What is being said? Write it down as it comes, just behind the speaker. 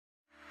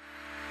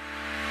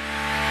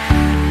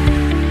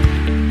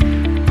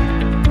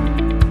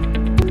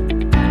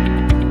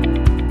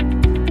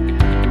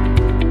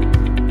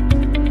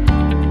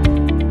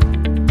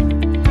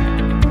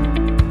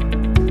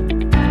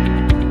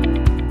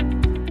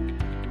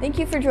Thank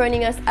you for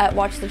joining us at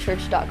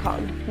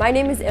watchthechurch.com. My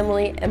name is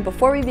Emily, and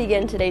before we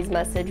begin today's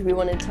message, we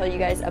want to tell you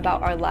guys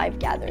about our live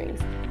gatherings.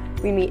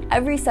 We meet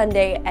every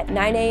Sunday at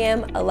 9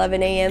 a.m.,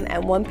 11 a.m.,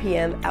 and 1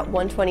 p.m. at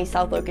 120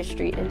 South Locust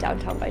Street in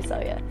downtown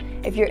Visalia.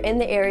 If you're in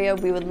the area,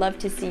 we would love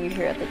to see you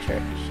here at the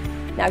church.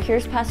 Now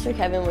here's Pastor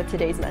Kevin with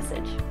today's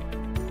message.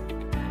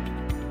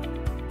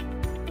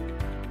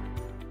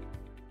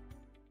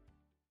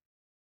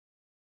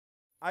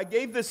 I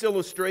gave this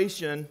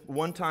illustration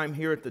one time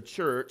here at the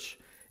church,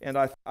 and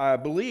I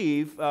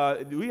believe,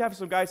 do we have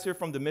some guys here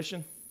from the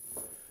mission?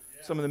 Yeah.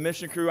 Some of the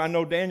mission crew. I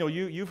know, Daniel,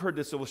 you've heard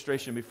this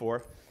illustration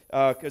before,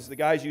 because the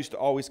guys used to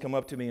always come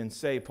up to me and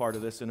say part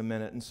of this in a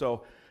minute. And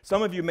so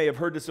some of you may have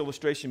heard this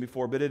illustration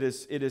before, but it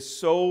is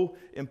so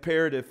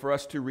imperative for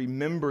us to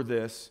remember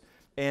this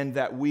and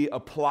that we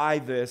apply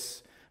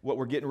this, what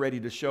we're getting ready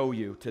to show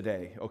you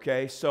today,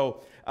 okay?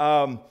 So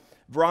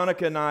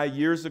Veronica and I,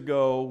 years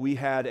ago, we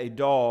had a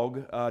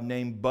dog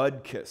named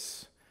Bud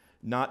Kiss.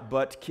 Not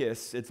Butt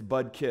Kiss, it's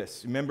Bud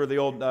Kiss. Remember the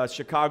old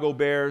Chicago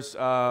Bears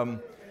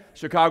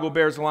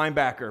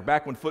linebacker,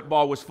 back when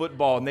football was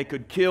football and they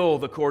could kill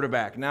the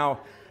quarterback.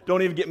 Now,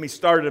 don't even get me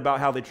started about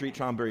how they treat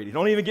Tom Brady.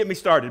 Don't even get me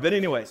started. But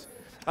anyways,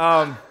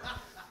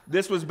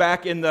 this was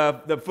back in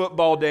the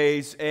football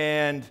days,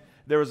 and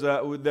there was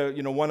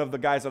one of the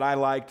guys that I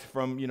liked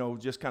from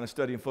just kind of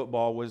studying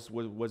football was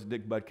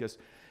Dick Butkus.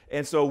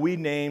 And so we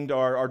named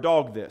our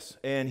dog this.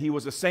 And he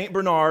was a St.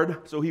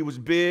 Bernard, so he was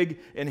big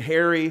and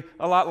hairy,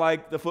 a lot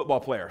like the football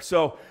player.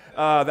 So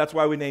that's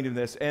why we named him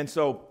this. And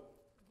so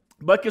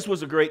Butkus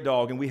was a great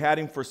dog, and we had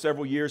him for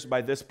several years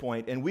by this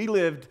point. And we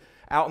lived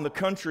out in the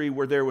country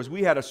where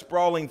we had a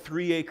sprawling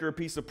 3-acre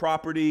piece of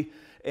property.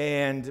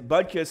 And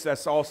Butkus,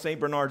 that's all St.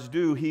 Bernards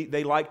do,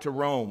 they like to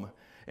roam.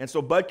 And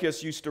so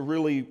Butkus used to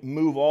really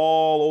move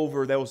all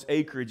over those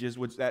acreages,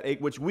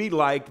 which we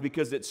liked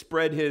because it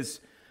spread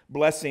his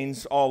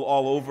blessings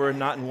all over and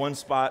not in one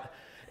spot.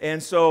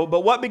 And so, but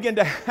what began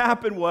to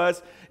happen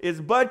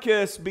is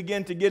Butkus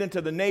began to get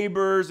into the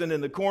neighbors and in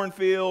the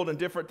cornfield and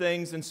different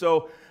things. And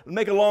so, to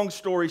make a long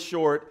story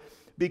short,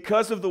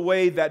 because of the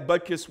way that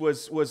Butkus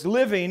was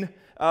living,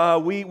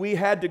 we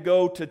had to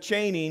go to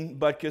chaining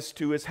Butkus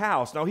to his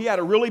house. Now, he had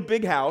a really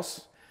big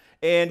house,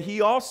 and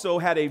he also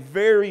had a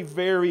very,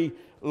 very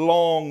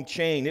long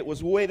chain.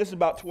 This is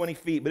about 20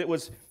 feet, but it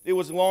was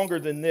longer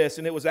than this,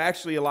 and it was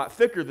actually a lot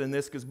thicker than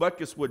this because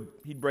Butkus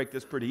he'd break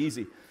this pretty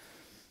easy.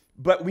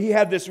 But we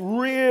had this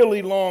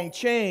really long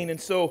chain, and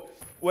so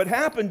what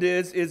happened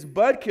is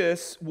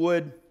Butkus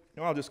would,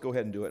 I'll just go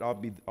ahead and do it. I'll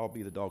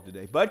be the dog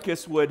today.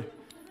 Butkus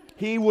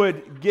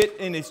would get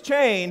in his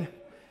chain,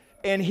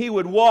 and he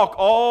would walk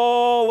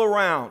all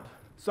around,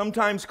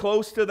 sometimes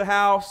close to the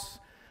house,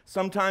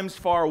 sometimes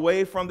far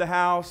away from the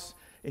house,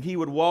 and he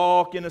would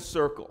walk in a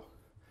circle.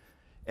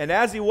 And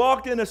as he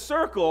walked in a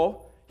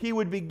circle, he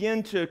would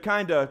begin to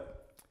kind of,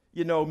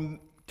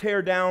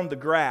 tear down the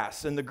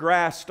grass. And the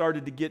grass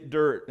started to get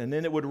dirt. And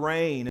then it would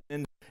rain. And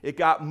then it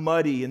got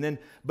muddy. And then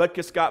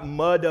Butkus got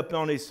mud up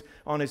on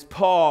his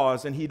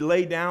paws. And he'd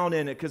lay down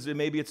in it because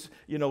maybe he's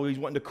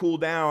wanting to cool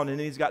down. And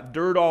then he's got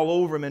dirt all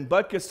over him. And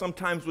Butkus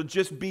sometimes would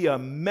just be a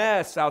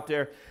mess out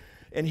there.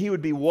 And he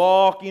would be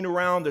walking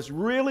around this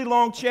really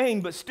long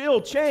chain, but still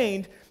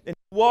chained. And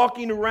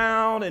walking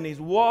around, and he's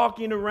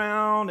walking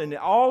around, and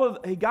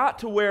he got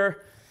to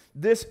where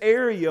this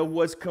area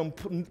was,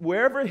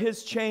 wherever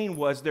his chain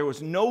was, there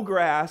was no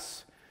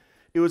grass,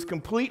 it was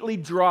completely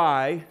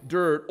dry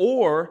dirt,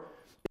 or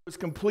it was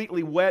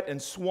completely wet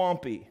and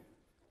swampy.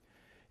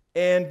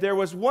 And there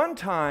was one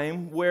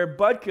time where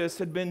Butkus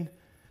had been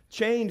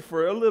chained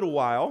for a little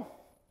while,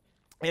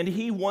 and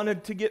he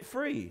wanted to get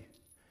free.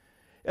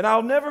 And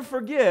I'll never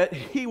forget,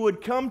 he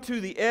would come to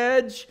the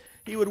edge.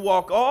 He would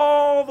walk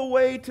all the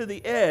way to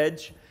the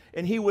edge,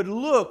 and he would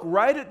look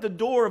right at the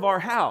door of our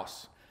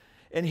house,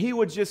 and he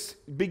would just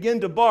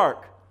begin to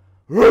bark.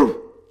 Roof!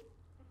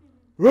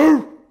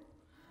 Roof!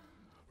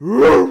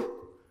 Roof!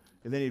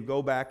 And then he'd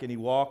go back, and he'd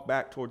walk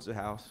back towards the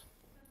house,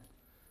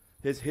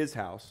 his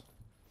house.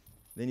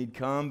 Then he'd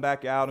come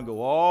back out and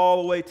go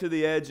all the way to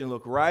the edge and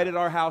look right at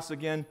our house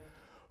again.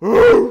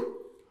 Roof!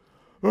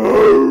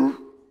 Roof!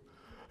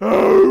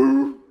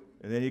 Roof!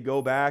 And then he'd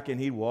go back and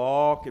he'd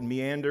walk and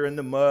meander in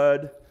the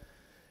mud.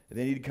 And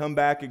then he'd come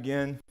back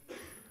again.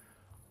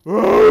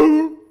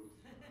 And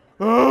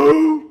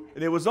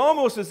it was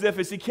almost as if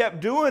as he kept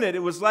doing it,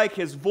 it was like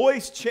his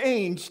voice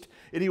changed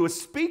and he was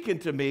speaking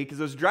to me because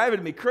it was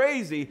driving me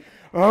crazy.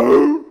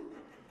 Out!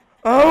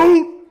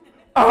 Out!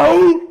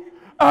 Out!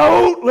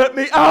 Out! Let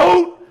me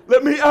out!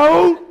 Let me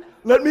out!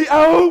 Let me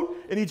out!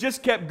 And he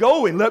just kept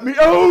going. Let me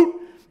out!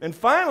 And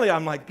finally,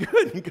 I'm like,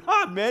 good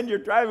God, man, you're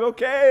driving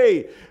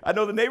okay. I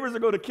know the neighbors are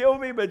going to kill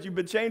me, but you've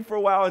been chained for a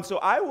while. And so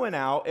I went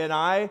out and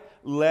I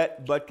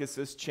let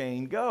Butkus's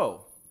chain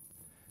go.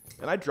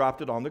 And I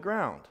dropped it on the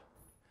ground.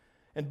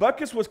 And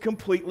Butkus was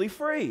completely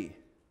free.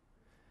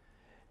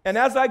 And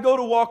as I go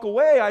to walk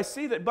away, I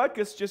see that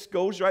Butkus just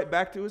goes right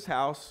back to his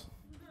house,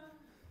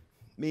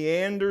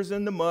 meanders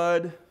in the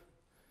mud,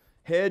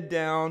 head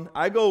down.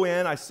 I go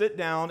in, I sit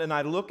down, and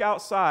I look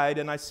outside,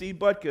 and I see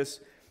Butkus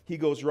he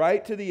goes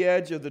right to the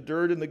edge of the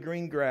dirt and the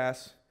green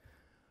grass.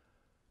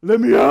 Let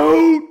me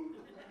out!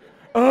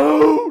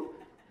 Out!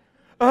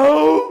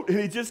 Out! And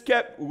he just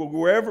kept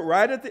wherever,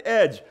 right at the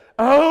edge.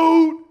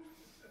 Out!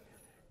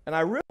 And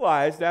I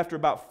realized after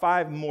about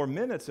 5 more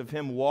minutes of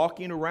him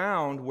walking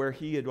around where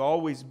he had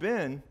always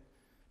been,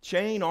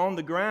 chain on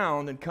the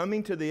ground and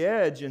coming to the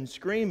edge and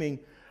screaming,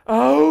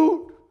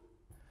 out!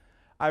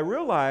 I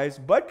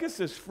realized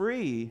Butkus is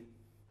free,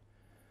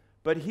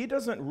 but he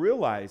doesn't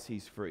realize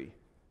he's free.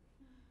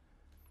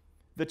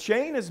 The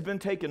chain has been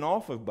taken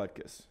off of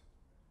Butkus,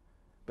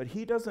 but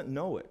he doesn't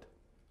know it.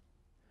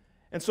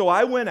 And so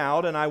I went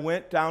out and I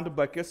went down to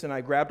Butkus and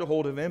I grabbed a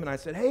hold of him and I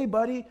said, hey,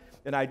 buddy.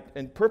 And I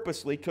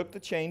purposely took the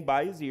chain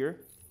by his ear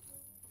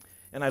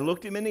and I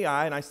looked him in the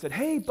eye and I said,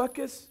 hey,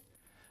 Butkus,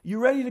 you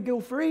ready to go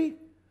free?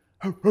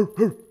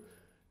 And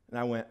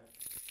I went,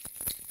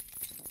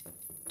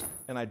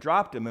 and I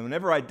dropped him. And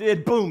whenever I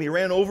did, boom, he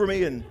ran over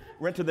me and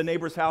went to the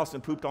neighbor's house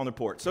and pooped on the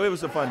porch. So it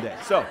was a fun day.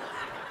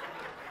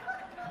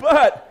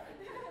 But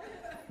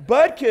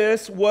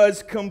Butkus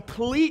was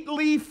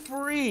completely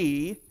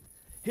free.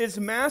 His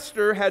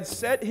master had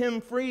set him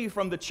free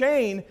from the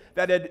chain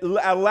that had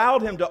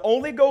allowed him to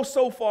only go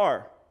so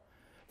far,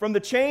 from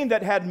the chain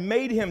that had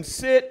made him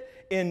sit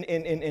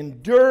in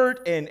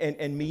dirt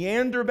and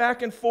meander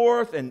back and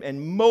forth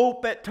and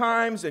mope at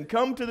times and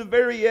come to the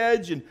very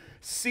edge and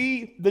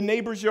see the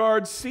neighbor's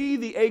yard, see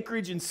the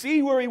acreage and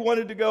see where he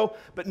wanted to go,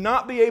 but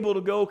not be able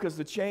to go because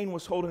the chain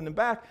was holding him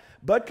back.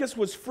 Butkus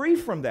was free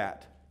from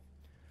that.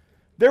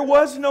 There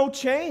was no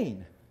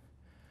chain.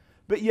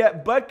 But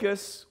yet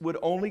Butkus would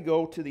only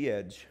go to the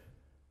edge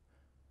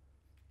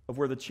of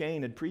where the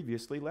chain had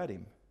previously led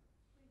him.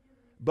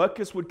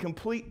 Butkus would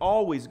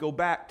always go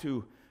back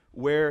to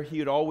where he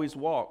had always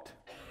walked,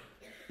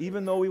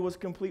 even though he was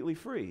completely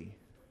free.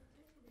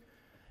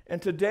 And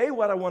today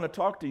what I want to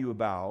talk to you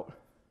about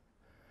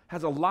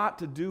has a lot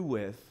to do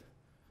with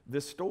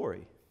this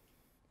story.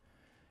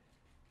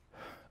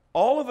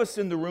 All of us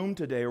in the room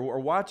today or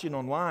watching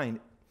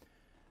online,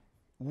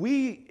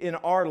 we in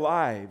our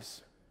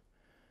lives,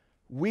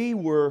 we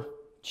were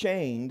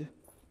chained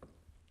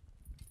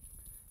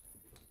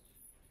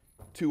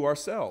to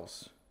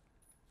ourselves.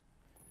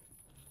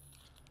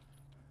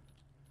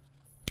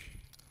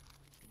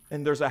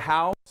 And there's a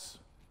house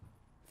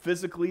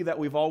physically that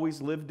we've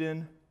always lived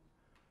in.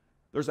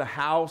 There's a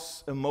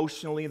house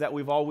emotionally that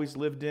we've always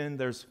lived in.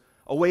 There's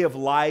a way of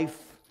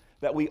life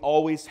that we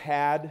always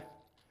had.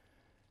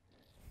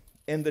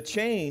 And the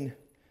chain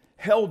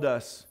held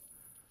us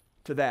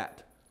to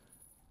that.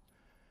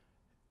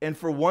 And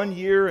for 1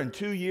 year and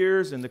 2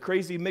 years and the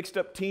crazy mixed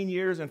up teen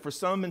years and for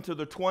some into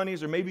their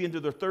 20s or maybe into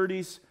their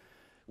 30s,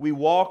 we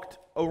walked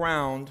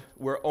around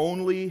where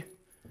only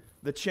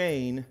the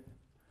chain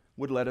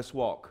would let us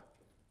walk.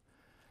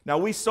 Now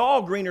we saw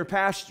greener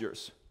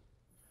pastures.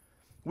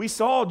 We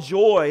saw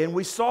joy and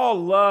we saw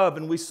love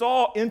and we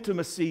saw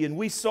intimacy and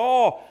we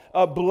saw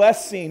a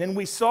blessing and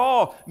we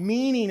saw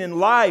meaning in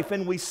life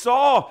and we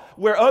saw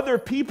where other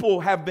people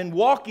have been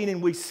walking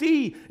and we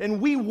see and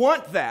we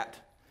want that.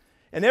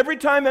 And every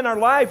time in our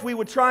life we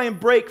would try and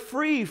break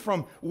free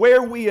from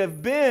where we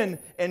have been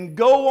and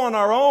go on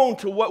our own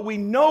to what we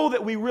know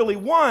that we really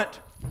want,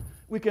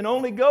 we can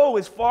only go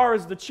as far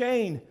as the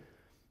chain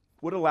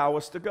would allow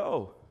us to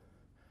go.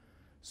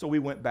 So we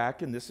went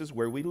back and this is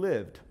where we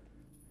lived.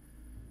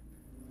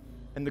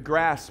 And the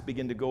grass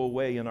began to go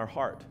away in our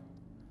heart.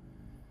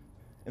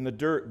 And the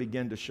dirt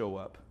began to show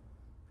up.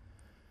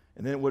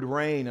 And then it would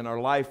rain and our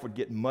life would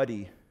get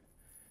muddy.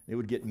 It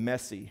would get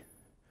messy.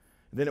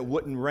 Then it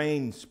wouldn't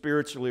rain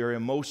spiritually or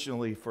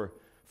emotionally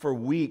for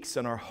weeks,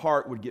 and our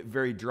heart would get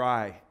very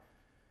dry,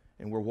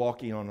 and we're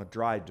walking on a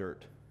dry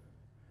dirt.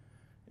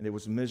 And it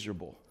was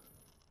miserable.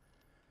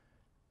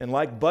 And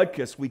like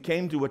Butkus, we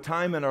came to a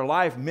time in our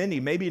life, many,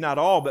 maybe not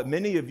all, but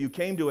many of you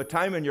came to a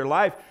time in your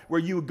life where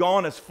you had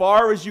gone as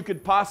far as you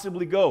could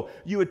possibly go.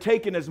 You had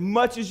taken as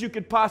much as you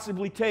could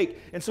possibly take.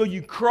 And so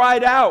you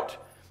cried out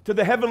to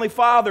the Heavenly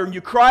Father, and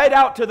you cried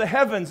out to the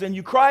heavens, and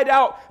you cried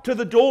out to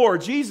the door,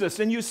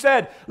 Jesus, and you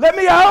said, let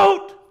me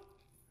out!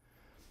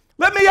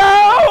 Let me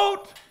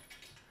out!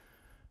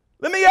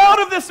 Let me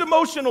out of this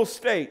emotional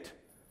state.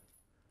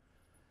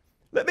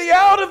 Let me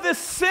out of this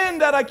sin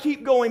that I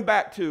keep going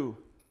back to.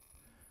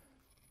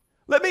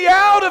 Let me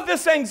out of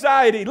this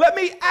anxiety. Let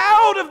me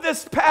out of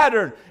this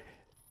pattern.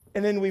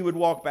 And then we would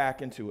walk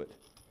back into it.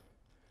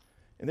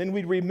 And then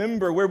we'd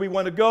remember where we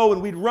want to go,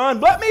 and we'd run.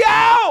 Let me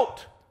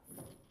out!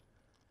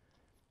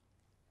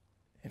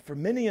 And for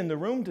many in the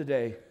room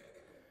today,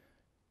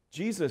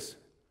 Jesus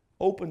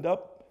opened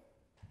up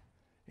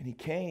and He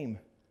came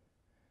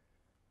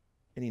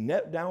and He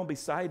knelt down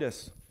beside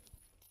us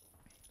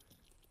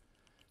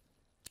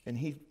and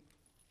He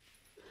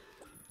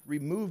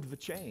removed the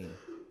chain.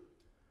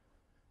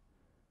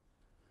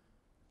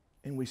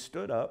 And we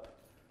stood up,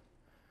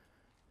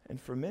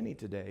 and for many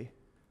today,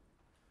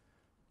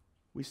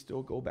 we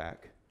still go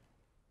back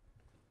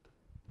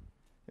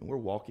and we're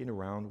walking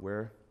around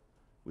where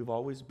we've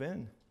always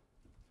been.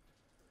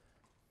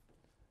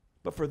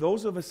 But for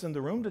those of us in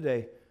the room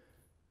today,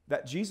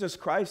 that Jesus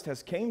Christ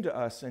has came to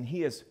us and he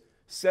has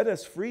set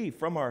us free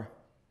from our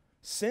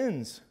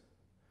sins.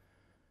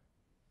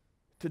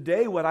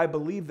 Today, what I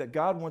believe that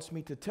God wants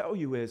me to tell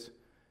you is,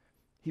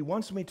 he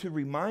wants me to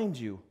remind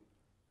you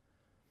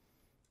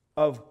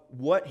of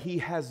what he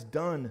has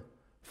done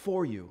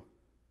for you.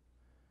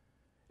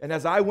 And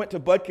as I went to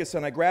Butkus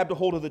and I grabbed a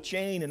hold of the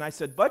chain and I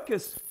said,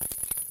 Butkus,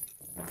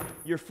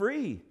 you're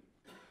free.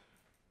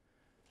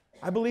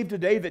 I believe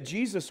today that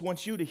Jesus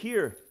wants you to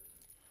hear,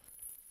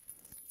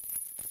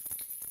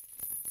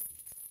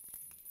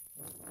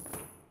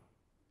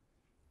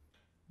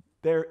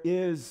 there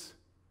is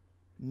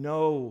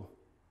no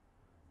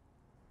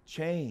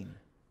chain.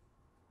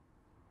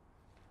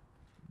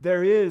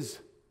 There is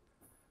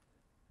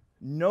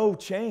no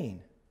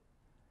chain.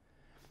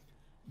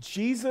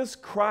 Jesus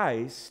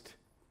Christ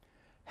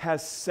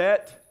has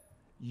set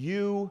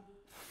you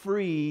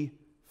free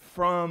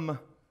from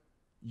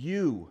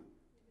you.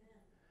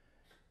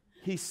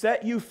 He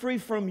set you free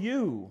from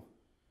you.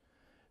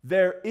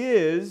 There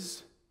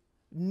is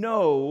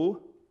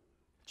no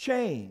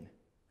chain.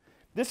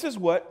 This is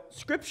what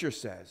Scripture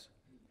says.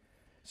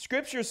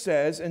 Scripture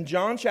says in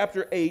John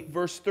chapter 8,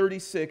 verse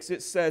 36,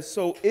 it says,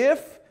 so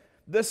if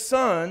the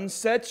Son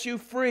sets you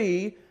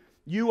free,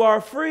 you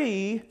are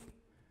free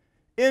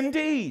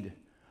indeed.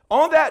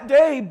 On that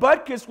day,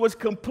 Butkus was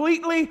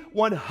completely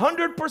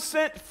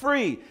 100%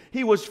 free.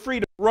 He was free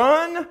to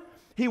run.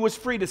 He was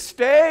free to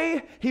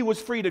stay. He was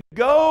free to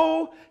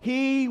go.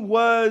 He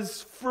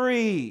was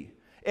free.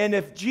 And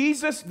if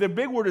Jesus, the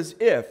big word is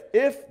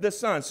if the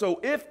Son. So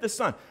if the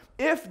Son,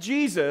 if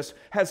Jesus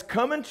has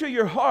come into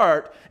your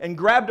heart and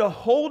grabbed a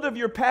hold of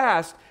your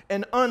past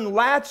and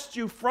unlatched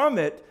you from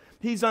it,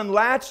 he's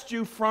unlatched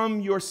you from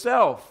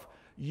yourself.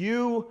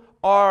 You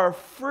are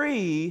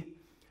free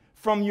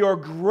from your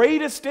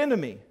greatest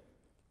enemy.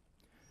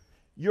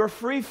 You're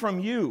free from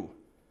you.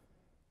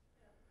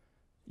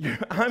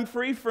 I'm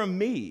free from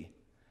me.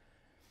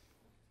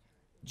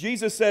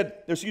 Jesus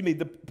said,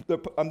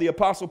 the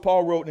Apostle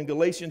Paul wrote in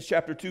Galatians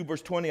chapter 2,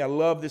 verse 20, I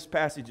love this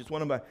passage. It's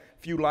one of my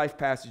few life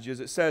passages.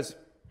 It says,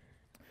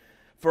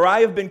 for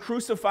I have been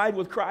crucified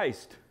with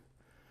Christ.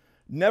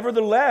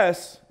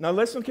 Nevertheless, now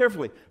listen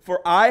carefully,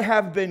 for I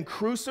have been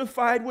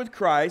crucified with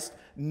Christ,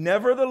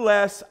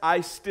 nevertheless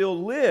I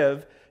still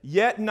live,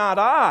 yet not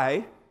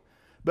I,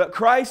 but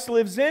Christ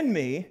lives in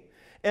me.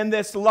 And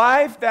this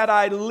life that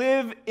I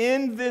live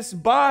in this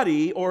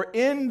body or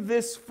in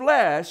this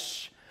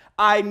flesh,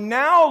 I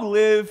now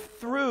live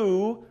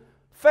through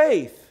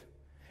faith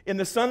in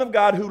the Son of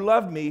God who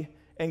loved me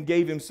and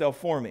gave himself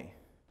for me.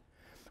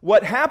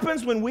 What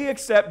happens when we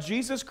accept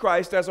Jesus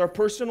Christ as our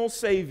personal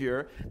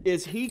Savior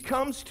is he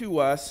comes to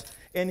us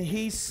and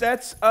he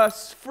sets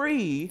us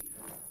free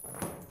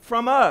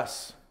from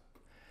us.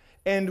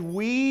 And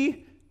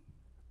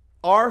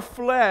our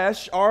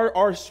flesh,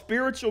 our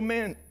spiritual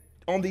man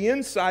on the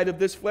inside of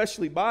this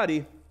fleshly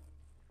body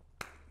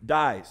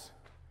dies.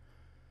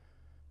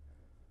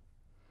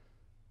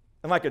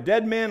 And like a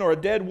dead man or a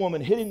dead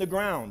woman hitting the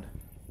ground,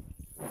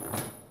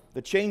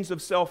 the chains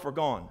of self are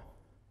gone.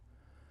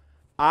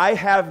 I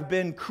have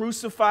been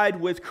crucified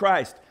with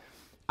Christ.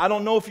 I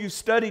don't know if you've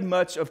studied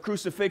much of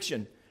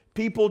crucifixion.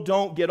 People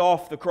don't get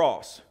off the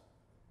cross.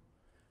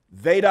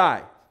 They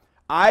die.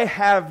 I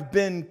have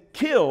been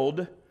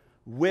killed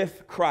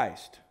with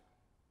Christ.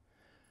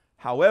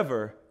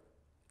 However,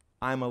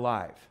 I'm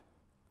alive.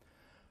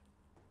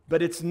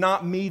 But it's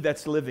not me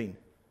that's living.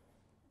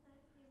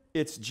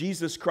 It's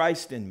Jesus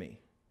Christ in me.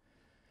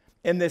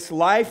 And this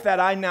life that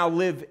I now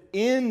live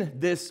in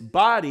this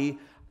body,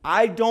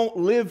 I don't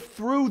live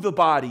through the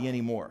body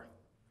anymore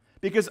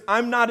because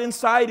I'm not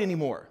inside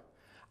anymore.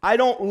 I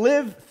don't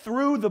live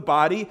through the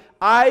body.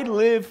 I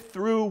live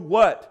through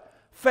what?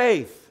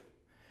 Faith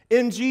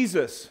in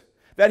Jesus,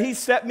 that he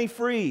set me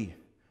free.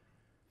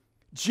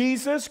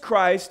 Jesus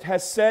Christ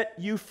has set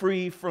you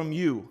free from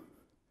you.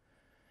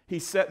 He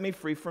set me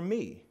free from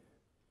me.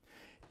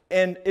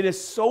 And it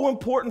is so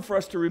important for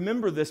us to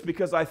remember this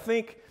because I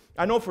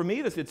know for me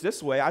it's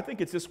this way. I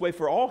think it's this way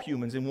for all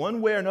humans. In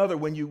one way or another,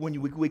 when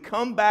we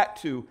come back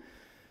to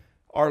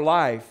our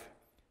life,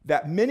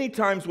 that many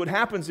times what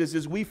happens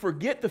is we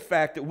forget the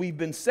fact that we've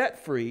been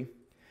set free,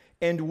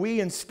 and we,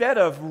 instead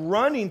of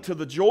running to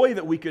the joy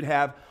that we could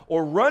have,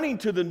 or running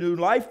to the new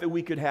life that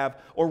we could have,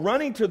 or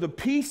running to the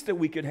peace that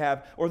we could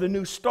have, or the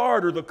new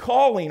start, or the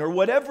calling, or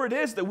whatever it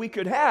is that we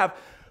could have,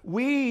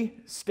 we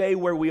stay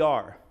where we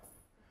are.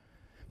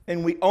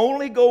 And we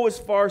only go as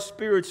far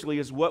spiritually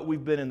as what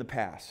we've been in the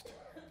past.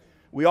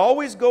 We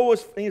always go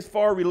as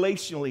far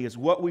relationally as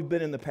what we've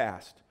been in the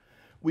past.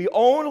 We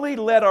only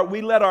let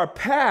our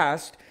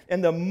past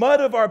and the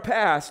mud of our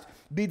past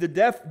be the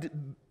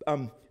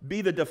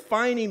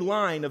defining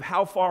line of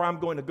how far I'm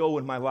going to go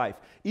in my life,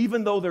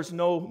 even though there's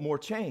no more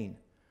chain.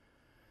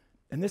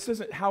 And this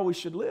isn't how we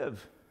should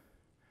live.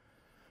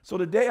 So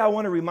today I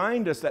want to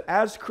remind us that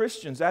as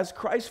Christians, as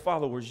Christ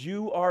followers,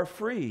 you are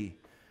free.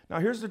 Now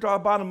here's the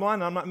bottom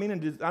line. I'm not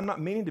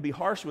meaning to be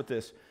harsh with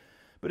this,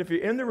 but if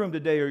you're in the room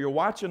today or you're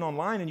watching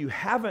online and you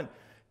haven't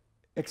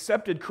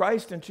accepted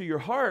Christ into your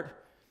heart,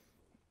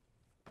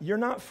 you're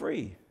not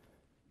free.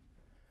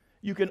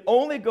 You can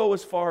only go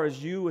as far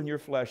as you and your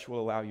flesh will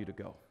allow you to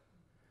go.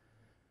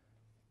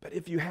 But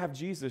if you have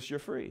Jesus, you're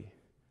free.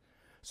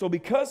 So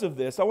because of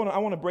this, I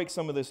want to break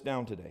some of this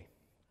down today.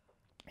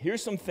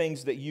 Here's some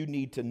things that you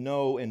need to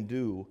know and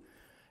do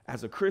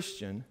as a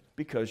Christian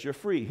because you're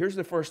free. Here's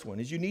the first one,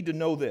 is you need to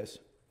know this.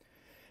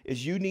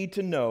 Is you need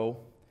to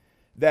know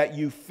that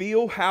you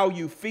feel how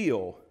you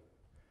feel,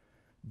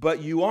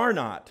 but you are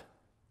not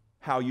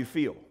how you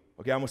feel.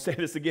 Okay, I'm going to say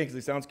this again because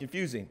it sounds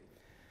confusing.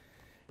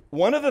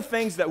 One of the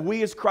things that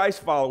we as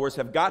Christ followers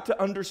have got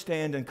to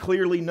understand and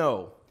clearly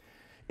know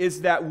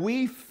is that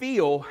we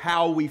feel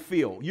how we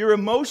feel. Your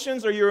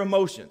emotions are your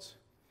emotions.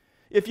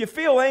 If you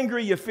feel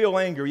angry, you feel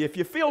angry. If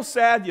you feel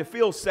sad, you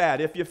feel sad.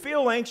 If you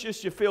feel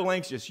anxious, you feel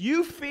anxious.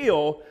 You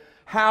feel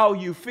how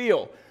you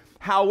feel.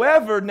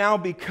 However, now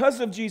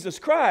because of Jesus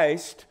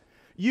Christ,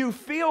 you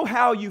feel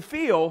how you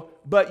feel,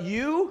 but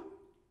you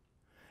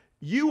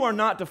are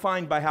not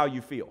defined by how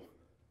you feel.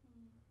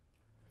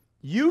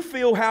 You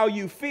feel how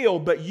you feel,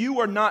 but you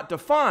are not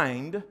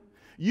defined.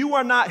 You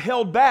are not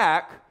held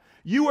back.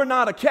 You are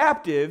not a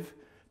captive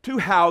to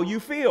how you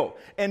feel.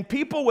 And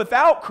people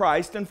without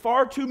Christ, and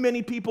far too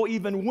many people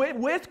even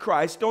with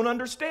Christ, don't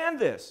understand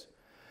this.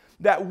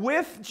 That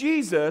with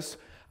Jesus,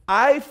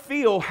 I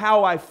feel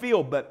how I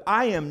feel, but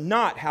I am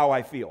not how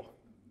I feel.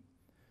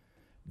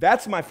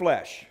 That's my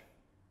flesh.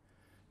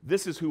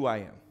 This is who I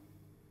am.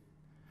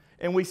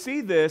 And we see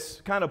this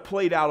kind of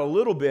played out a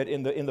little bit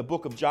in the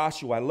book of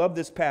Joshua. I love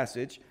this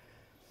passage.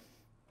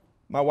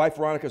 My wife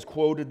Veronica's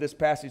quoted this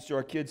passage to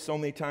our kids so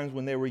many times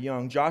when they were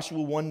young. Joshua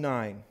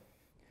 1:9.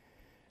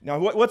 Now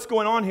what's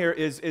going on here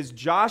is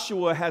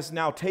Joshua has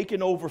now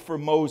taken over for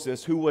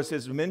Moses, who was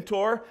his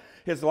mentor,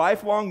 his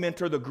lifelong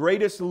mentor, the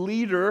greatest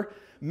leader,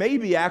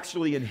 maybe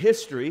actually in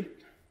history.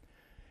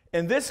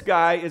 And this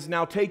guy is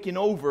now taking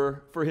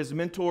over for his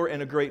mentor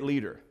and a great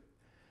leader.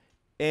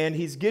 And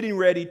he's getting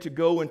ready to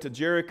go into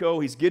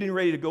Jericho. He's getting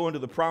ready to go into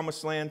the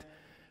promised land.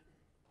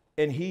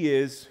 And he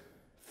is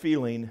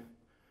feeling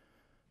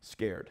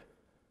scared.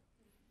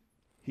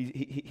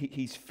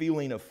 He's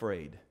feeling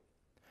afraid.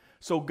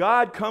 So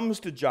God comes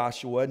to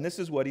Joshua, and this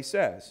is what he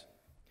says.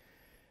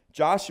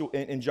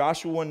 In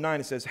Joshua 1:9,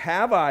 it says,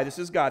 this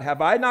is God,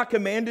 have I not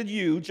commanded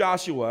you,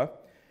 Joshua,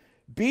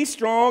 be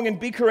strong and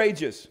be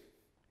courageous.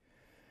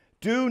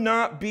 Do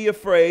not be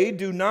afraid,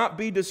 do not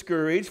be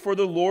discouraged, for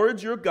the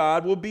Lord your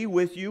God will be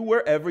with you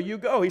wherever you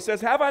go. He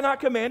says, have I not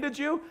commanded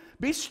you?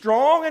 Be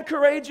strong and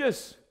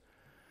courageous.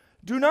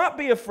 Do not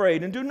be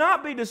afraid and do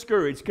not be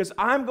discouraged, because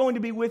I'm going to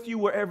be with you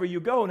wherever you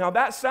go. Now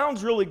that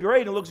sounds really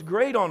great. It looks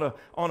great on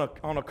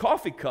a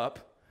coffee cup.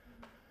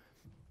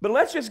 But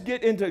let's just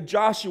get into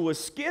Joshua's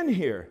skin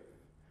here.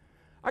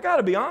 I got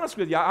to be honest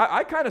with you.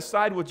 I kind of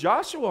side with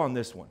Joshua on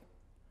this one.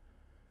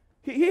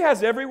 He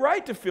has every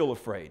right to feel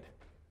afraid.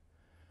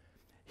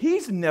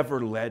 He's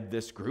never led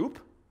this group.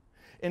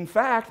 In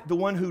fact, the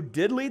one who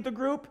did lead the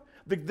group,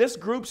 this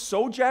group's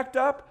so jacked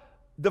up,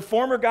 the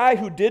former guy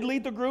who did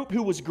lead the group,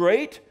 who was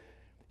great,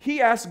 he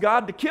asked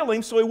God to kill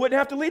him so he wouldn't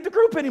have to lead the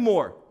group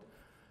anymore.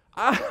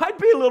 I'd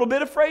be a little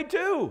bit afraid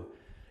too.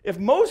 If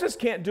Moses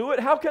can't do it,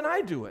 how can I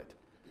do it?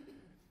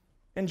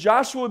 And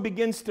Joshua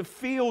begins to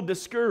feel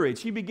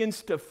discouraged. He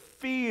begins to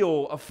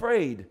feel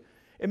afraid.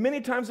 And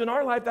many times in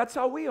our life, that's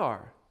how we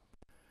are.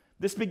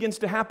 This begins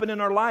to happen in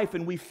our life,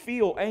 and we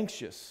feel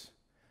anxious,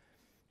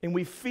 and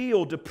we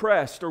feel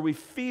depressed, or we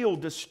feel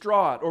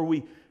distraught, or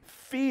we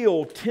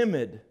feel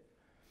timid,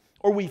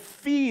 or we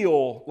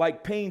feel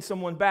like paying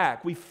someone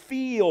back. We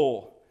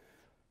feel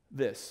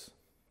this.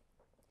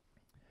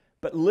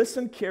 But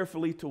listen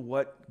carefully to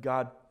what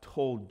God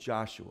told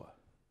Joshua.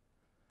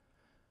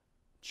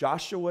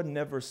 Joshua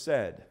never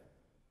said,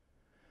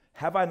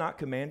 have I not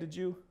commanded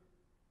you?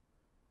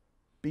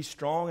 Be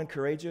strong and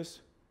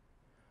courageous.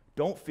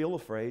 Don't feel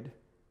afraid.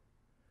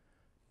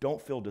 Don't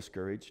feel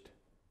discouraged,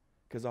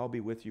 because I'll be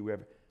with you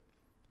wherever.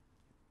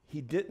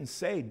 He didn't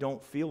say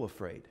don't feel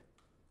afraid.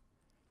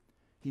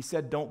 He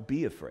said don't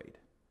be afraid.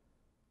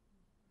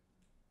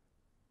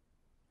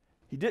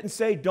 He didn't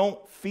say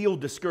don't feel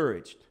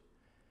discouraged.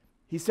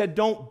 He said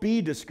don't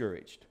be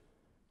discouraged.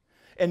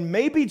 And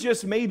maybe,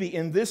 just maybe,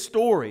 in this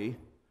story,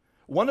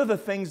 one of the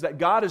things that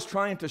God is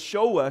trying to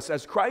show us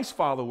as Christ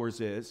followers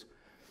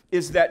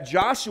is that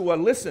Joshua,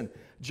 listen,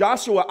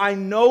 Joshua, I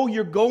know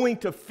you're going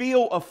to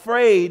feel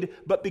afraid,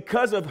 but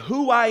because of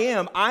who I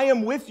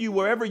am with you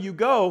wherever you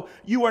go.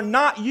 You are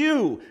not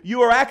you.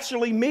 You are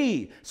actually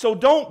me. So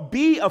don't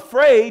be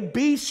afraid,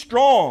 be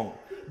strong.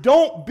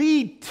 Don't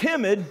be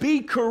timid,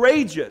 be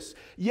courageous.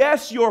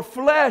 Yes, your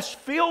flesh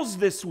feels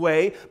this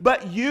way,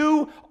 but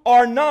you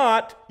are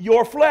not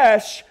your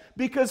flesh,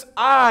 because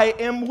I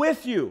am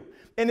with you.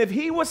 And if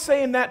he was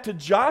saying that to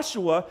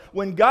Joshua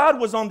when God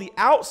was on the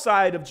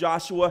outside of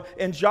Joshua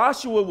and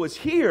Joshua was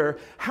here,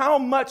 how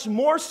much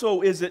more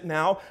so is it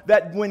now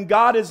that when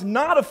God is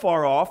not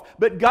afar off,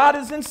 but God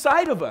is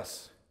inside of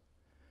us?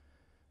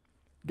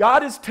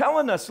 God is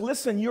telling us,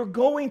 listen, you're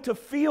going to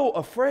feel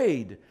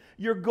afraid.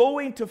 You're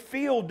going to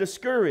feel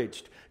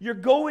discouraged. You're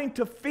going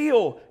to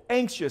feel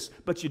anxious,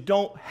 but you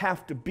don't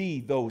have to be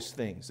those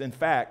things. In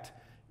fact,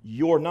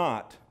 you're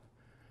not,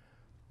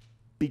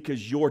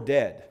 because you're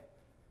dead.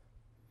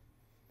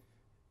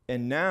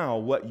 And now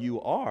what you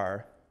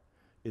are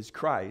is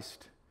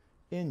Christ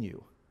in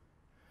you.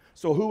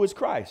 So who is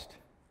Christ?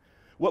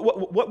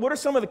 What are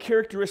some of the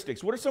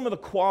characteristics? What are some of the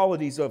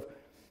qualities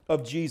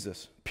of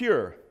Jesus?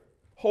 Pure,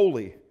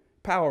 holy,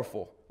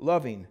 powerful,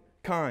 loving,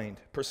 kind,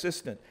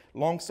 persistent,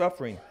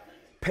 long-suffering,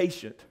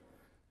 patient.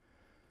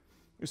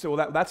 You say,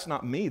 well, that's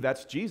not me,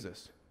 that's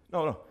Jesus.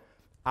 No.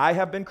 I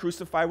have been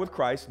crucified with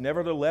Christ,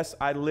 nevertheless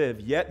I live,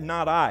 yet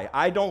not I.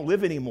 I don't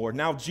live anymore.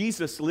 Now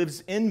Jesus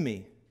lives in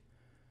me.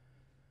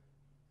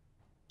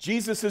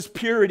 Jesus'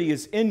 purity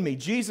is in me.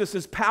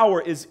 Jesus'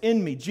 power is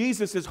in me.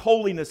 Jesus'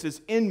 holiness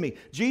is in me.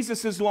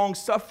 Jesus'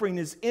 long-suffering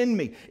is in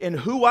me. And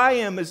who I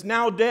am is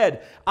now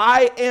dead.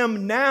 I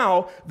am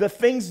now the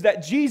things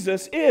that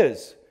Jesus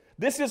is.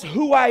 This is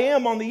who I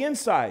am on the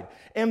inside.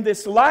 And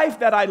this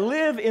life that I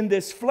live in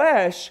this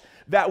flesh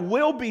that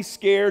will be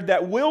scared,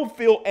 that will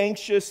feel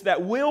anxious,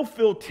 that will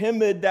feel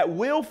timid, that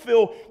will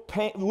feel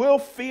pain, will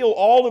feel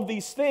all of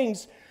these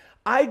things,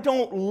 I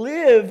don't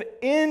live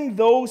in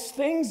those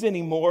things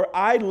anymore.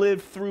 I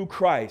live through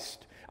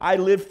Christ. I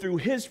live through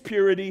His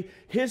purity,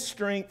 His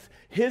strength,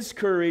 His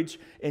courage.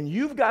 And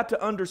you've got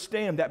to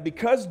understand that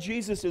because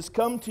Jesus has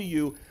come to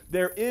you,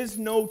 there is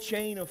no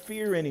chain of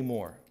fear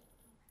anymore.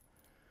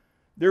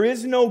 There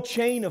is no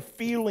chain of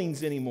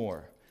feelings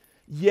anymore.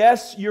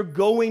 Yes, you're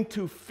going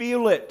to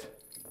feel it,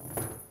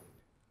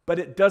 but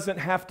it doesn't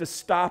have to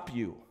stop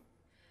you.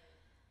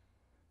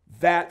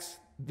 That's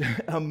the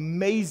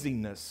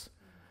amazingness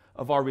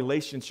of our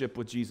relationship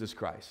with Jesus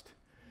Christ.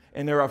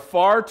 And there are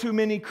far too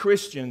many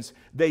Christians,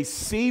 they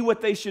see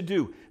what they should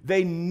do.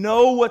 They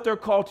know what they're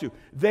called to.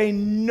 They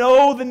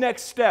know the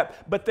next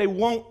step, but they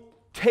won't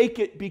take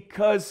it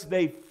because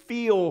they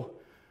feel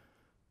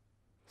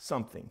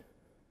something.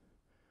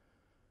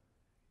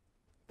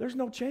 There's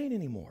no chain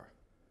anymore.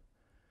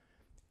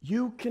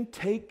 You can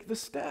take the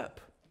step.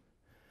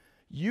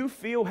 You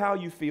feel how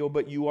you feel,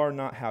 but you are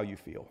not how you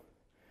feel.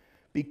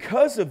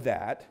 Because of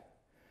that,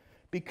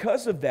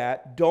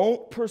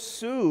 don't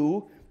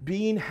pursue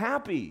being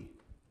happy.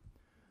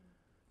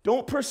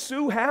 Don't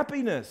pursue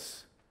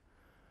happiness.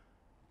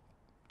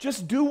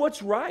 Just do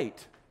what's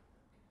right.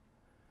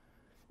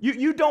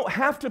 You don't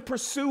have to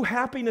pursue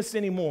happiness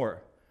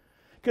anymore,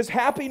 because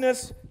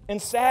happiness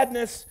and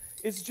sadness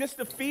is just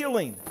a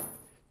feeling.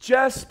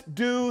 Just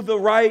do the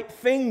right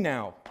thing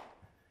now.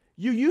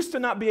 You used to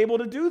not be able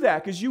to do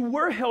that because you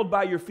were held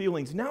by your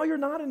feelings. Now you're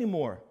not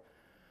anymore.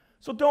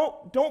 So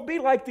don't be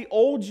like the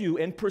old you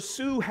and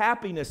pursue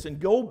happiness and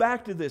go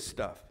back to this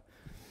stuff.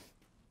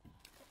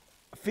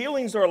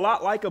 Feelings are a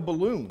lot like a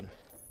balloon.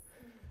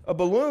 A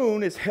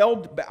balloon is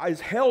held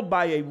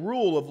by a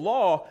rule of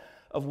law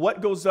of what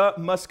goes up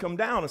must come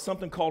down. It's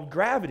something called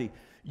gravity.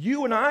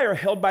 You and I are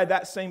held by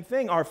that same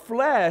thing. Our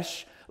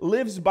flesh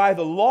lives by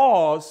the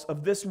laws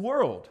of this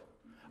world.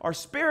 Our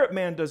spirit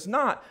man does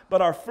not,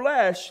 but our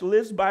flesh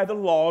lives by the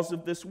laws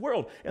of this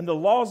world. And the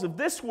laws of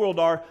this world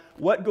are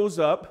what goes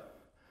up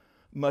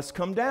must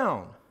come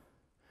down.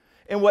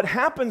 And what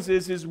happens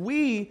is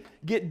we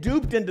get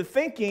duped into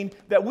thinking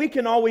that we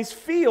can always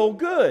feel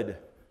good.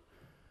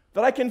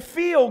 That I can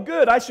feel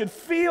good. I should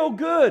feel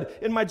good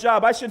in my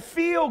job. I should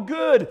feel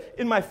good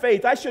in my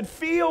faith. I should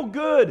feel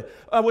good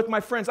with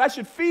my friends. I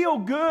should feel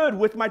good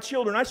with my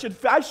children. I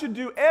should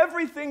do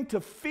everything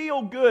to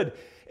feel good.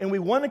 And we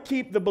want to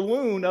keep the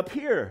balloon up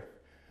here.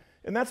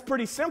 And that's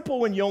pretty simple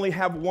when you only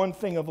have one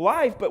thing of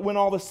life. But when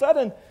all of a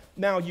sudden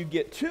now you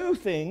get two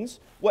things,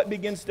 what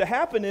begins to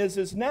happen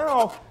is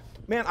now,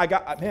 I've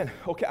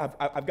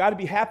got to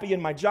be happy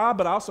in my job,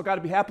 but I also got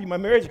to be happy in my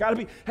marriage. I got to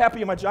be happy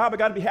in my job. I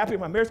got to be happy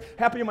in my marriage.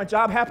 Happy in my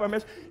job, happy in my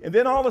marriage. And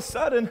then all of a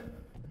sudden,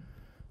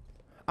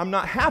 I'm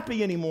not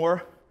happy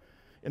anymore.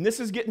 And this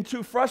is getting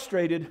too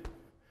frustrated.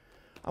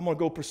 I'm going to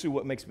go pursue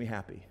what makes me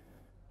happy.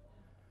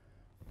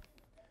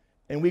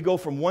 And we go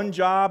from one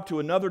job to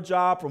another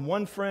job, from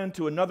one friend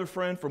to another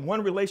friend, from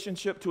one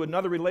relationship to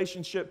another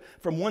relationship,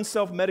 from one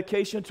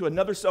self-medication to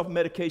another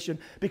self-medication,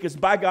 because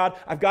by God,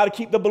 I've got to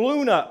keep the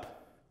balloon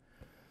up.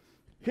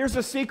 Here's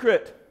a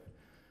secret.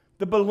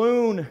 The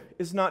balloon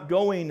is not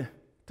going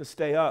to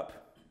stay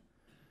up.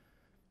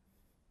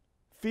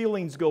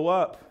 Feelings go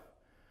up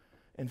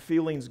and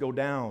feelings go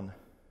down.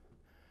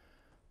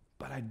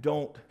 But I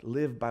don't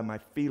live by my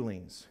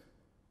feelings.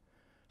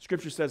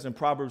 Scripture says in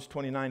Proverbs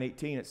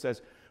 29:18, it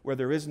says, where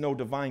there is no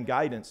divine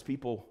guidance,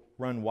 people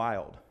run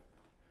wild.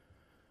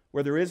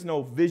 Where there is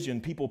no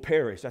vision, people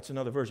perish. That's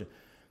another version.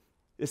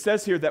 It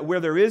says here that where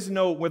there's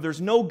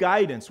no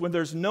guidance, when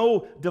there's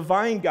no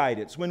divine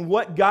guidance, when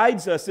what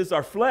guides us is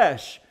our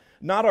flesh,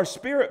 not our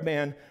spirit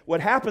man, what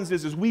happens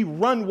is we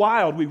run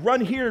wild. We run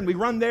here and we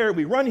run there.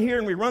 We run here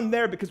and we run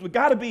there because we've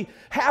got to be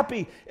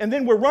happy. And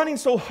then we're running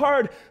so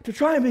hard to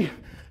try and be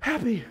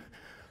happy.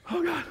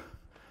 Oh, God.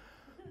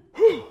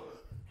 Whew.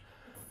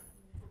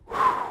 Whew.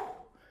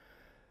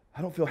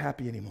 I don't feel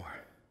happy anymore.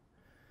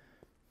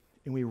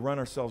 and we run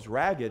ourselves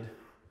ragged,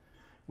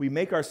 we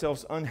make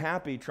ourselves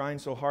unhappy trying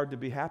so hard to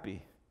be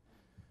happy.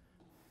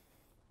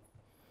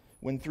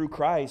 When through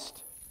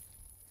Christ,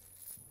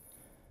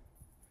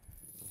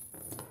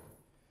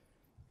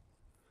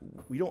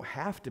 we don't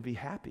have to be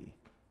happy.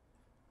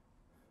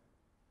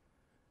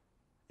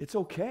 It's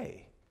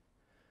okay.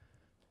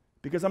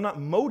 Because I'm not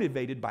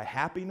motivated by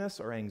happiness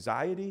or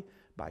anxiety,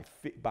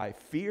 by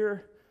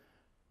fear.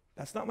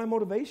 That's not my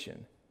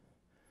motivation.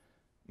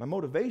 My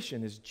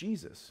motivation is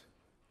Jesus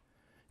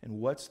and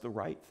what's the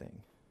right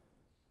thing.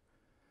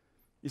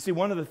 You see,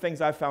 one of the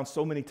things I've found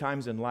so many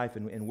times in life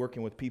and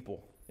working with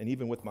people, and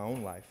even with my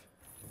own life,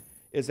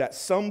 is at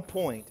some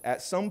point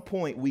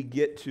we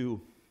get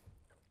to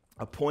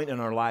a point in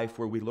our life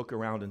where we look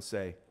around and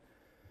say,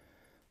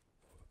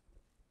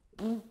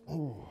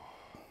 "Ooh,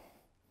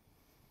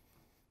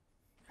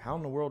 how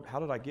in the world, how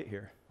did I get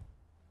here?"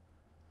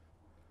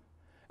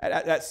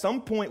 At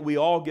some point, we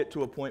all get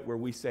to a point where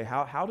we say,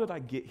 how did I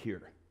get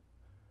here?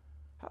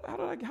 How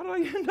did I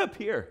end up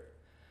here?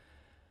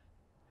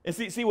 And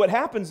see what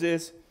happens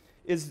is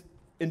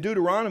in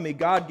Deuteronomy,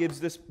 God gives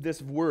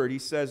this word. He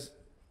says,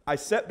 I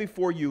set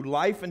before you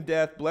life and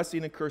death,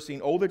 blessing and cursing.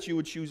 Oh, that you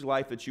would choose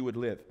life, that you would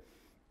live.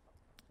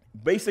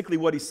 Basically,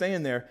 what he's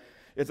saying there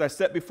is, I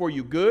set before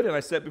you good and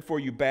I set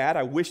before you bad.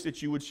 I wish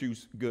that you would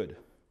choose good.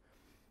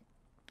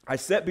 I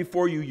set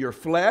before you your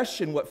flesh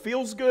and what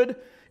feels good,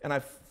 and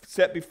I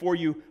set before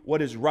you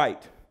what is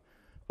right.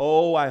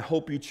 Oh, I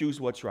hope you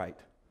choose what's right.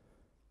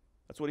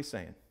 That's what he's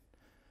saying.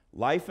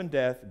 Life and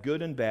death,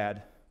 good and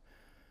bad,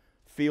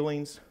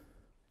 feelings,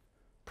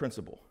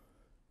 principle.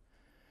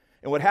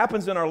 And what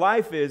happens in our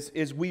life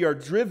is we are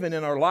driven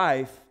in our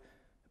life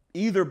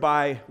either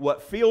by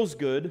what feels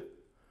good,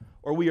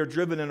 or we are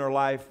driven in our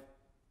life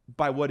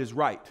by what is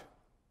right.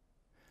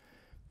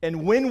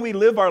 And when we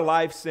live our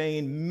life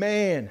saying,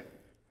 man,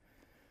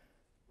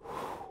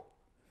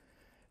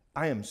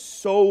 I am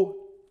so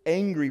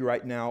angry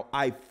right now,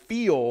 I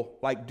feel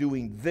like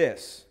doing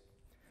this,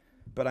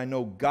 but I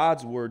know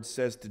God's word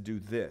says to do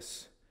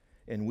this.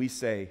 And we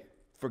say,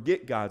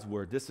 forget God's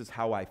word, this is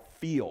how I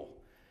feel.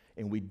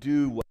 And we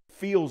do what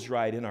feels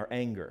right in our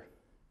anger.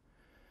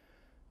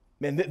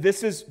 Man,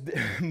 this is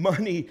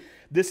money.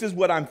 This is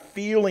what I'm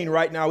feeling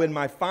right now in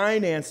my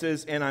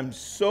finances, and I'm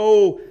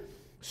so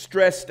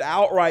stressed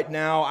out right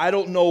now. I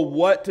don't know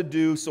what to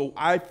do, so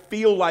I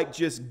feel like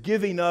just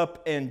giving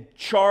up and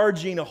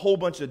charging a whole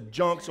bunch of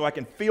junk so I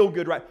can feel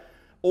good, right?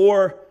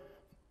 Or,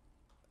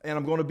 and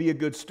I'm going to be a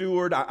good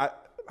steward. I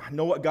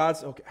know what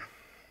God's, okay.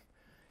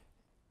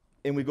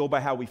 And we go by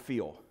how we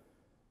feel.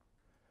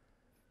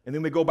 And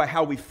then we go by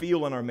how we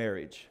feel in our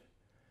marriage.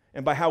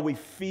 And by how we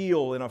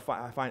feel in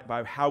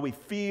by how we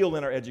feel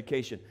in our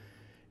education.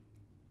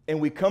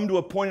 And we come to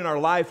a point in our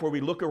life where we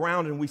look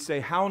around and we say,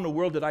 how in the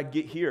world did I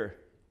get here?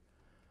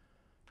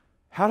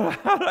 How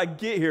did I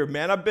get here,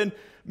 man? I've been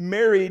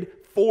married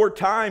 4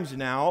 times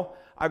now.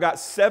 I've got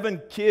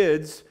 7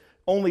 kids.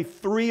 Only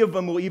 3 of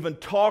them will even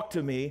talk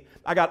to me.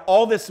 I got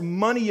all this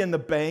money in the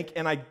bank,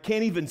 and I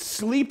can't even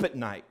sleep at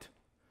night.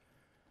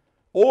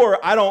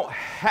 Or I don't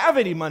have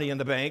any money in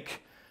the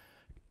bank,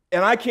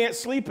 and I can't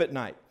sleep at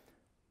night.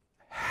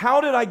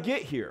 How did I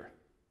get here?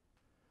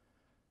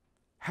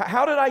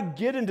 How did I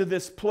get into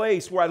this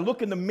place where I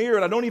look in the mirror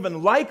and I don't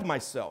even like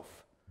myself?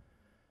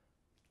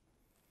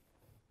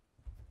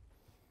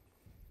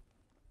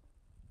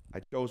 I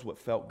chose what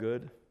felt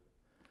good.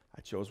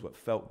 I chose what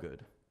felt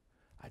good.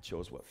 I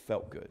chose what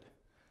felt good.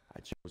 I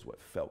chose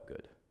what felt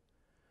good.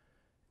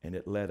 And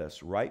it led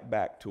us right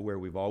back to where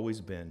we've always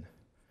been,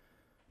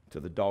 to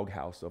the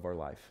doghouse of our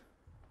life.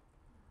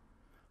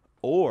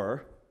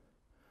 Or,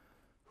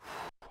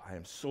 I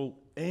am so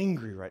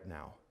angry right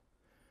now.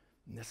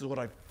 And this is what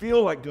I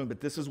feel like doing,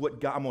 but this is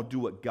what God, I'm going to do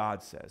what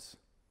God says.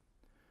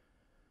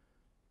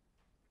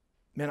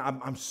 Man,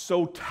 I'm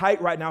so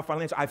tight right now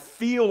financially. I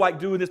feel like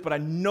doing this, but I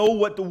know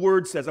what the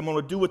Word says. I'm going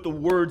to do what the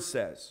Word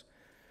says.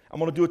 I'm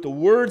going to do what the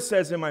Word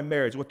says in my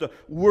marriage, what the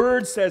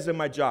Word says in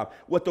my job,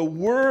 what the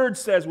Word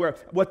says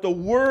what the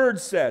Word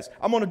says.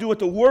 I'm going to do what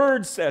the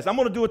Word says. I'm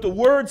going to do what the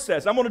Word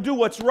says. I'm going to do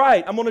what's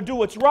right. I'm going to do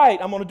what's right.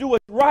 I'm going to do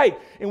what's right.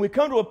 And we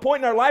come to a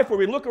point in our life where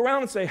we look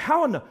around and say,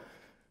 how in the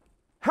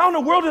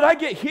world did I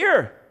get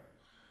here?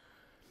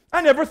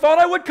 I never thought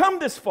I would come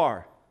this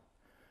far.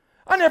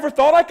 I never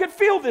thought I could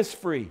feel this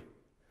free.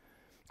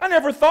 I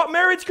never thought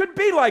marriage could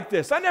be like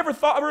this. I never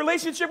thought a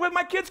relationship with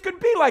my kids could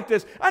be like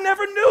this. I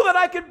never knew that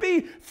I could be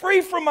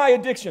free from my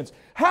addictions.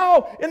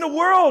 How in the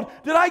world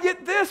did I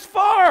get this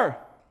far?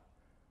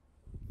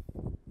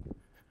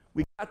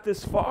 We got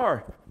this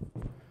far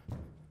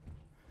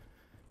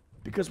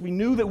because we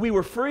knew that we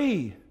were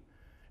free.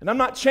 And I'm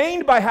not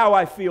chained by how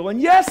I feel. And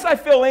yes, I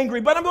feel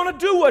angry, but I'm going to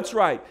do what's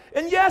right.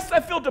 And yes, I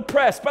feel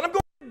depressed, but I'm going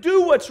to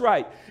do what's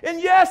right.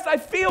 And yes, I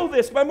feel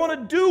this, but I'm going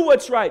to do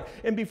what's right.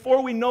 And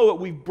before we know it,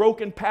 we've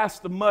broken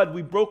past the mud.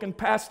 We've broken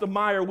past the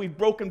mire. We've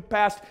broken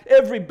past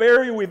every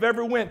barrier we've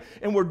ever went.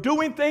 And we're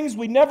doing things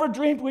we never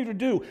dreamed we would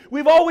do.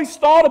 We've always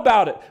thought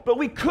about it, but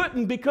we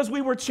couldn't because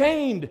we were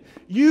chained.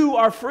 You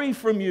are free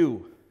from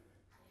you.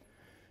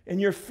 And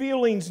your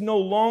feelings no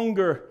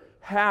longer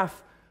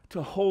have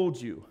to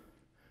hold you.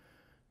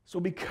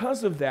 So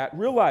because of that,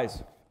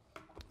 realize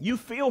you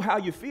feel how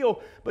you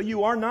feel, but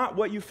you are not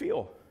what you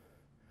feel.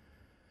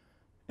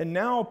 And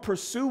now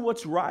pursue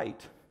what's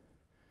right,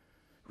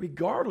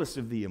 regardless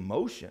of the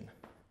emotion.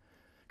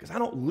 Because I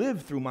don't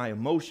live through my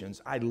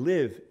emotions. I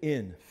live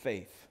in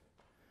faith.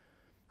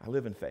 I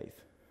live in faith.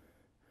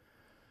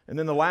 And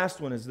then the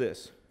last one is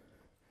this.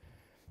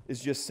 Is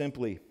just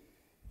simply,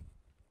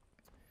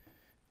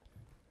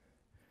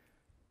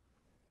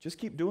 just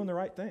keep doing the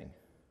right thing.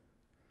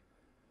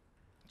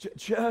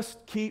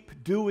 Just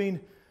keep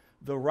doing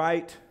the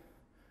right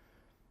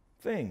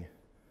thing.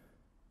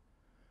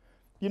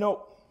 You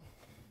know,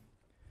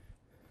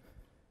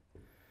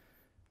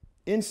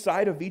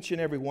 inside of each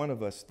and every one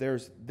of us,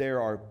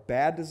 there are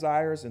bad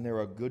desires and there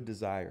are good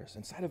desires.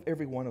 Inside of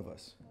every one of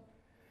us.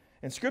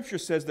 And Scripture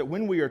says that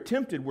when we are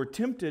tempted, we're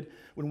tempted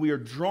when we are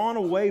drawn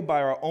away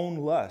by our own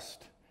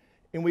lust.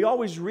 And we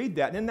always read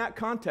that. And in that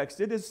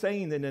context, it is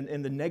saying that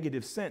in the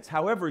negative sense.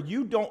 However,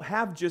 you don't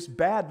have just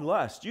bad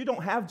lust. You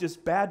don't have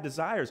just bad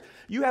desires.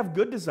 You have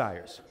good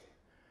desires.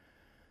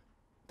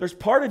 There's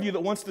part of you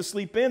that wants to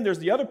sleep in. There's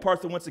the other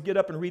part that wants to get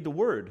up and read the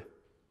Word.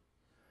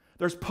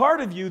 There's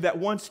part of you that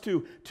wants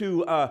to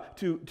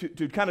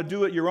kind of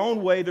do it your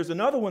own way. There's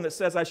another one that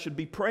says, I should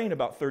be praying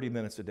about 30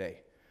 minutes a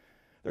day.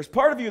 There's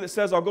part of you that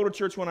says, I'll go to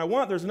church when I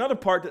want. There's another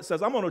part that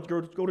says, I'm going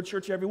to go to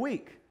church every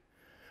week.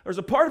 There's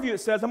a part of you that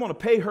says, I'm going to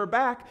pay her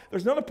back.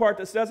 There's another part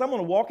that says, I'm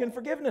going to walk in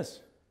forgiveness.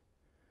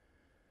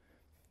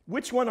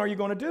 Which one are you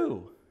going to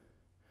do?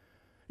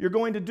 You're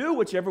going to do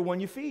whichever one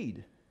you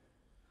feed.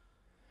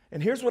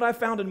 And here's what I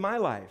found in my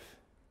life.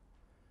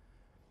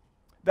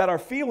 That our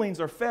feelings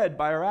are fed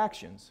by our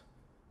actions.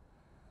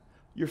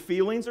 Your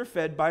feelings are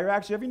fed by your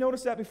actions. Have you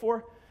noticed that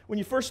before? When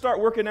you first start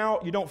working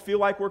out, you don't feel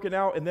like working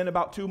out, and then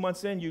about 2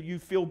 months in, you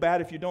feel bad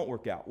if you don't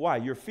work out. Why?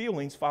 Your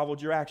feelings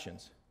followed your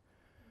actions.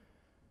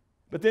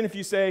 But then if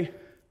you say,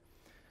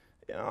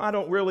 I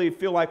don't really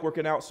feel like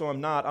working out, so I'm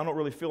not. I don't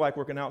really feel like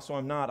working out, so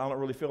I'm not. I don't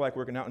really feel like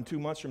working out. And 2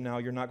 months from now,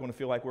 you're not going to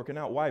feel like working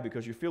out. Why?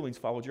 Because your feelings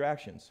followed your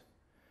actions.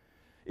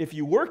 If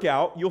you work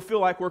out, you'll feel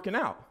like working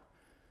out.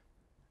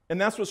 And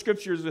that's what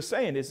Scripture is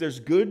saying, is there's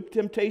good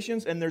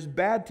temptations and there's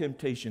bad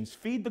temptations.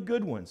 Feed the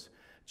good ones.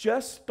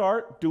 Just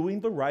start doing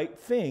the right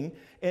thing,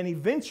 and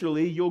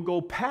eventually you'll go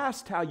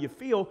past how you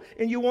feel,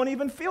 and you won't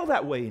even feel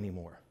that way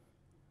anymore.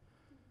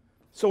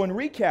 So in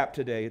recap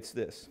today, it's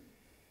this.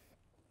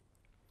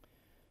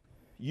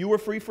 You are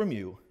free from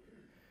you.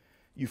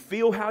 You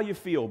feel how you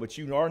feel, but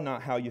you are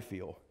not how you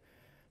feel.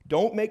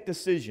 Don't make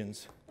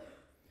decisions.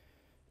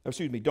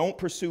 Don't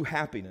pursue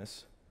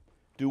happiness.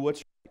 Do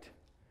what's right.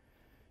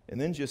 And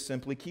then just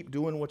simply keep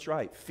doing what's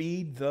right.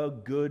 Feed the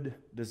good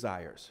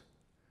desires.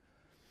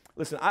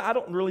 Listen, I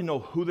don't really know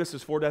who this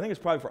is for. I think it's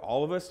probably for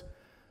all of us.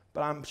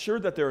 But I'm sure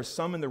that there are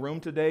some in the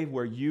room today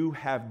where you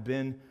have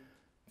been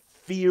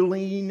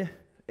feeling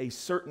a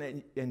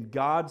certain, and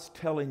God's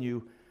telling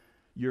you,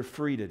 you're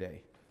free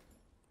today.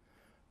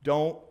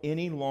 Don't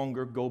any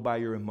longer go by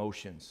your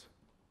emotions.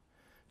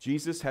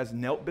 Jesus has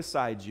knelt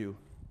beside you.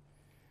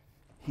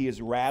 He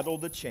has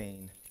rattled the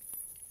chain,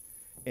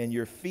 and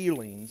your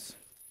feelings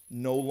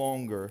no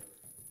longer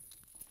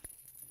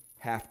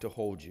have to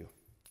hold you.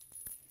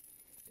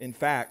 In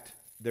fact,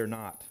 they're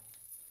not.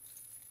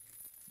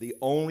 The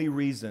only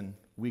reason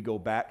we go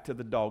back to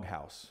the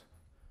doghouse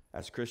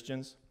as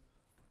Christians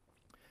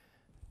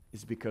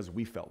is because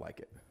we felt like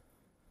it.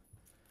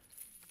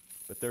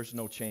 But there's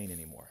no chain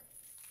anymore.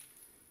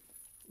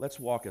 Let's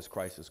walk as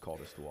Christ has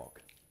called us to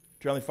walk.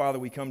 Dear Heavenly Father,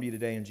 we come to you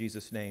today in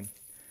Jesus' name,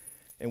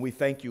 and we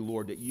thank you,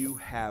 Lord, that you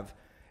have,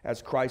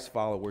 as Christ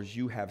followers,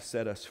 you have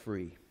set us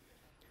free.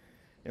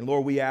 And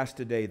Lord, we ask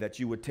today that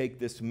you would take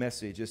this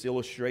message, this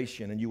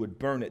illustration, and you would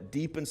burn it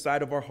deep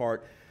inside of our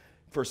heart.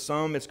 For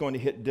some, it's going to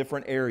hit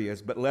different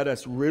areas, but let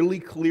us really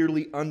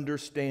clearly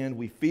understand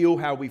we feel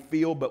how we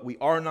feel, but we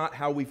are not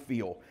how we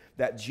feel.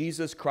 That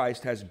Jesus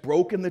Christ has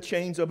broken the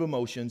chains of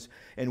emotions,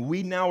 and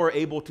we now are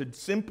able to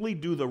simply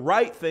do the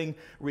right thing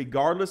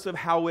regardless of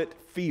how it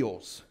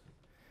feels.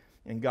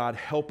 And God,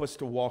 help us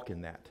to walk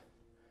in that.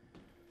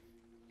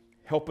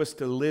 Help us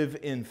to live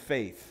in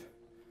faith,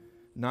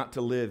 not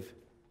to live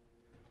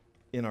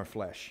in our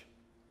flesh.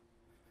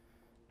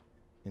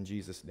 In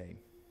Jesus' name,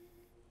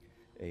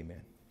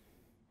 amen.